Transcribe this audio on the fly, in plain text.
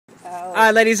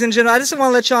Alright, ladies and gentlemen, I just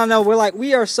want to let y'all know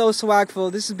we are so swagful.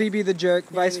 This is BB the Jerk,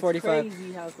 Vice 45.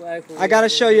 Crazy how swagful I gotta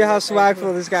show you how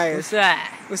swagful this guy is. What's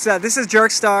that? What's up? This is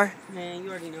Jerkstar. Man, you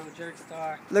already know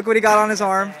Jerkstar. Look what he got on his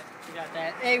arm. You got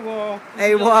that. AWOL.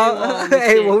 AWOL.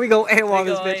 AWOL. We go AWOL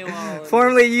this bitch. AWOL.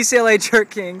 Formerly UCLA Jerk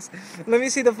Kings. Let me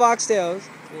see the foxtails.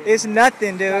 It's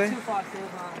nothing, Got dude. two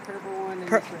foxtails on, a purple one and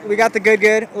this red We got the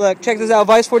good. Look, check this out.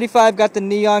 Vice 45 got the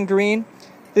neon green.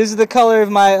 This is the color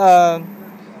of my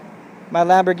my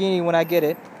Lamborghini when I get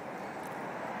it.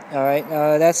 All right,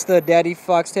 that's the daddy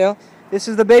foxtail. This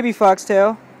is the baby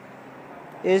foxtail.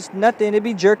 It's nothing. It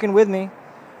be jerking with me.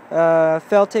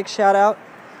 Feltic shout out.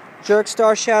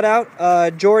 Jerkstar shout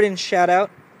out. Jordan shout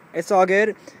out. It's all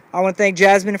good. I want to thank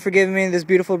Jasmine for giving me this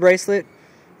beautiful bracelet.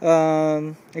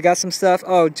 I got some stuff.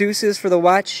 Oh, Deuces for the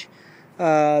watch.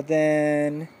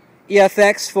 Then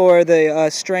EFX for the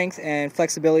strength and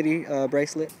flexibility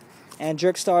bracelet. And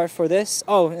Jerkstar for this.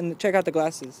 Oh, and check out the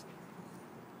glasses.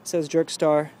 It says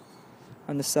Jerkstar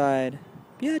on the side.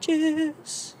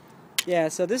 Bitches. Yeah,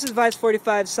 so this is Vice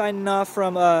 45 signing off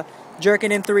from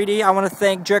Jerkin in 3D. I want to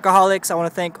thank Jerkaholics. I want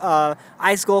to thank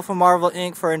Ice Gold from Marvel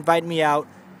Inc. for inviting me out.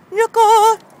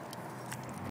 Yucca!